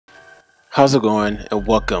How's it going? And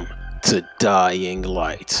welcome to Dying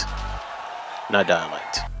Light. Not Dying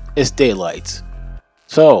Light. It's Daylight.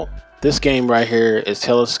 So, this game right here is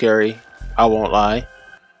hella scary. I won't lie.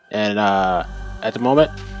 And at the moment,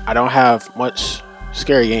 I don't have much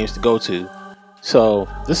scary games to go to. So,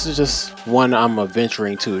 this is just one I'm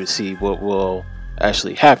adventuring to see what will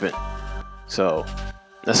actually happen. So,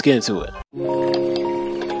 let's get into it.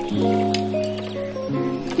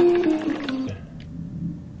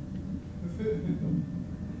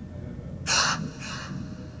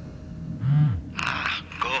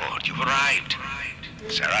 Good, you've arrived.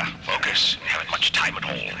 Sarah, focus. You haven't much time at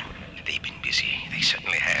all. They've been busy. They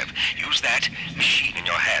certainly have. Use that machine in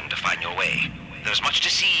your hand to find your way. There's much to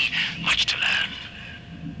see, much to learn.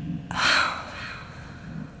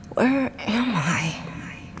 Where am I?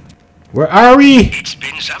 Where are we? It's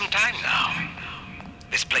been some time now.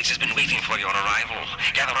 This place has been waiting for your arrival.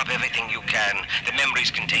 Gather up everything you can. The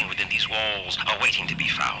memories contained within these walls are waiting to be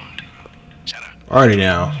found. Sarah. Alrighty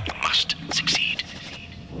now. You must succeed.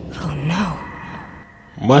 Oh no.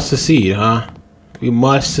 Must succeed, huh? We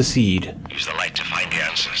must succeed. Use the light to find the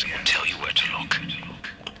answers. It will tell you where to look.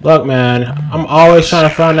 Look, man, I'm always trying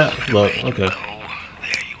to find that. Look, okay. Oh,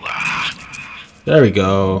 there you are. There we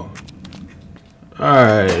go.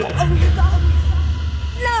 Alright.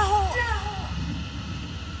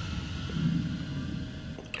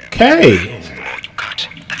 Okay. The more you cut,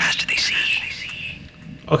 the faster they see.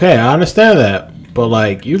 Okay, I understand that. But,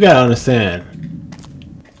 like, you gotta understand.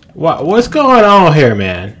 What's going on here,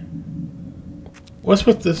 man? What's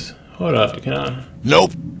with this? Hold up, can I?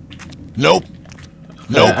 Nope. Nope.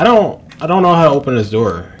 Nope. I don't know how to open this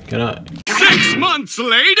door. Can I? 6 months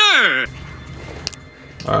later!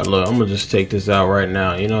 Alright, look, I'm gonna just take this out right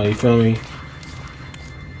now. You know, you feel me?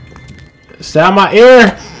 Stay out my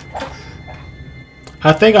ear!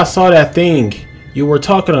 I think I saw that thing you were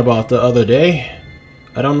talking about the other day.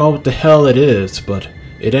 I don't know what the hell it is, but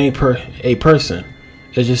it ain't a person.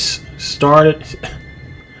 It just started.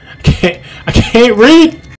 I can't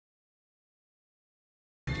read.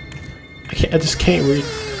 I just can't read.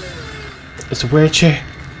 It's a weird chair.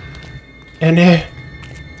 In there.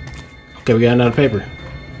 Okay, we got another paper.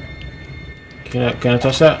 Can I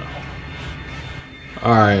touch that?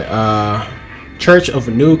 Alright, Church of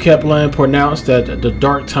New Kepler pronounced that the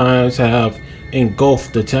dark times have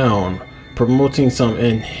engulfed the town, promoting some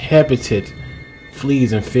inhabited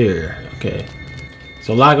fleas in fear. Okay.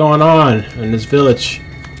 So a lot going on in this village.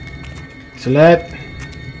 Select.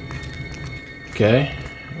 Okay.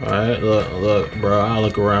 Alright, look, bro. I'll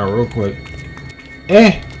look around real quick.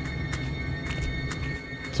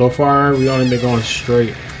 So far, we only been going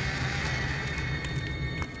straight.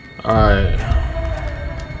 Alright.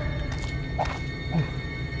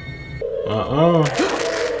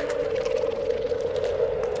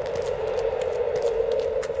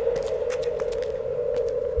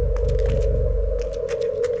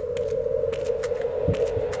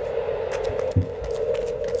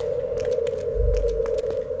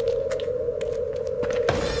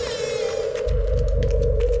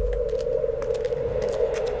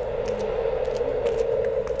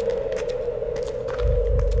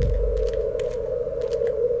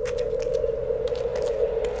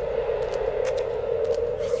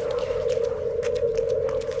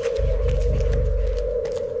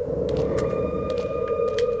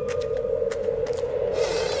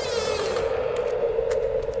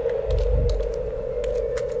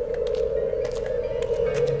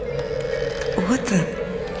 What the?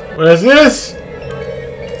 What is this?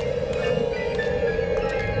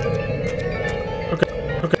 Okay.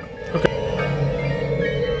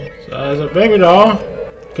 So there's a baby doll.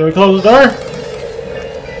 Can we close the door?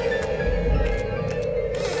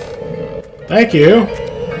 Thank you.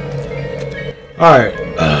 Alright.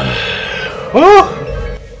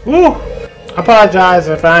 Woo! I apologize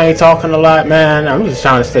if I ain't talking a lot, man. I'm just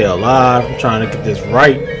trying to stay alive. I'm trying to get this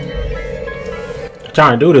right. I'm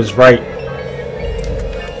trying to do this right.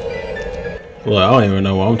 Well, I don't even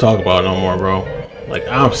know what I'm talking about no more, bro. Like,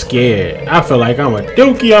 I'm scared. I feel like I'm a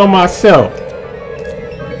dookie on myself.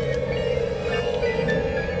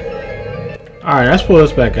 Alright, let's pull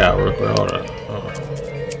this back out real quick. Hold on.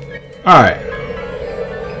 Alright.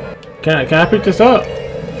 Can I pick this up?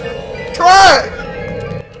 Try.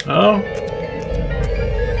 Oh?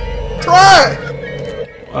 Try.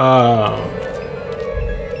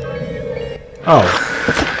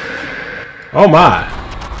 Oh my.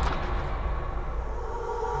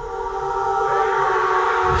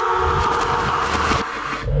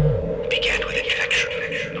 Began with infection,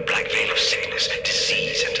 a black veil of sickness,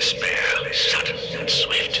 disease, and despair, sudden and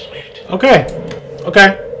swift. Okay.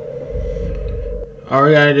 Okay. All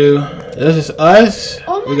we gotta do This is us.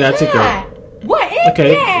 Oh my We gotta take God. a. What is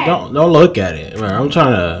Okay, that? don't look at it. Man, I'm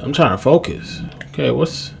trying to focus. Okay,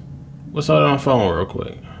 what's all on the phone real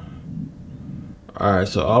quick? All right,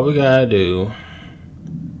 so all we gotta do.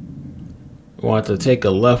 We want to take a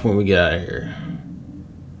left when we get out of here.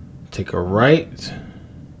 Take a right,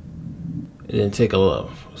 and then take a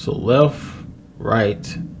left. So left,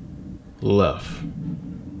 right, left.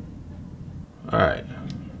 All right.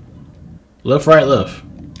 Left, right, left.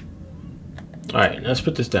 All right, let's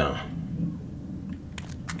put this down.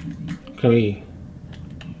 Can we?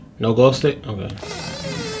 No glow stick? Okay.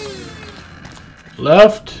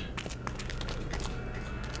 Left.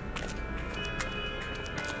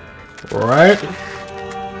 Right.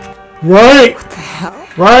 Right. What the hell?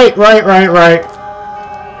 Right.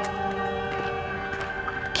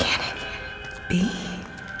 Can it be?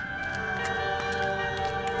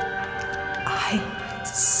 I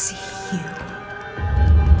see you.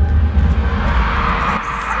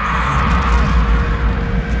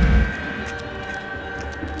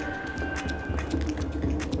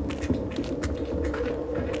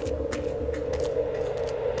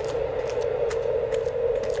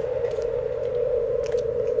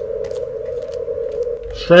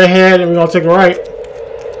 Straight ahead, and we're gonna take a right.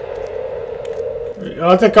 We're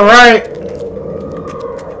gonna take a right.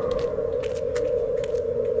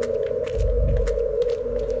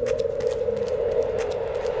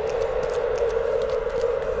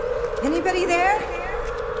 Anybody there?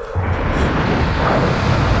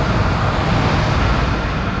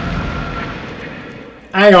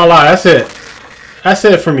 I ain't gonna lie, that's it. That's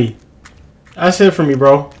it for me. That's it for me,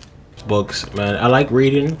 bro. Books, man. I like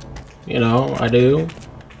reading. You know, I do.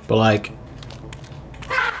 But like,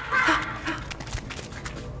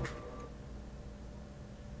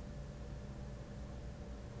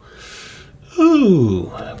 ooh,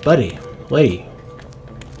 buddy, lady.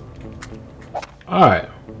 All right.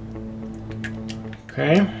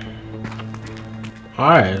 Okay. All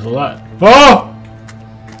right, there's a lot. Oh!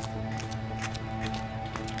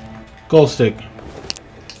 Glow stick.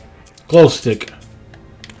 Glow stick.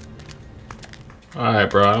 All right,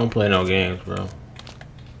 bro. I don't play no games, bro.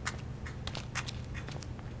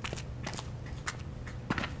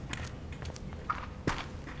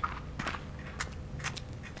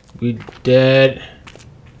 We dead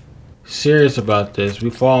serious about this. We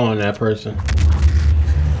following that person.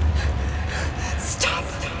 Stop!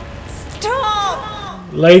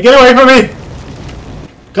 Stop! Lady, get away from me!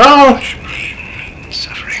 Go!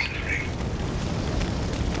 Suffering.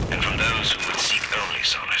 And from those who would seek only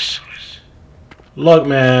solace. Look,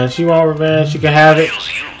 man, she want revenge. She can have it. Hails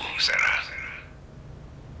you, Sarah.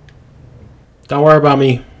 Don't worry about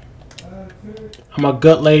me. I'm a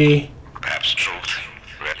good lady. Perhaps truth.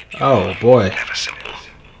 Really pure, Oh, boy. Never simple.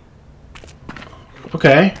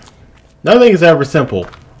 Okay. Nothing is ever simple.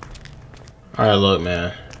 Alright, look,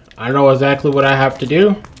 man. I know exactly what I have to do.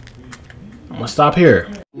 I'm gonna stop here.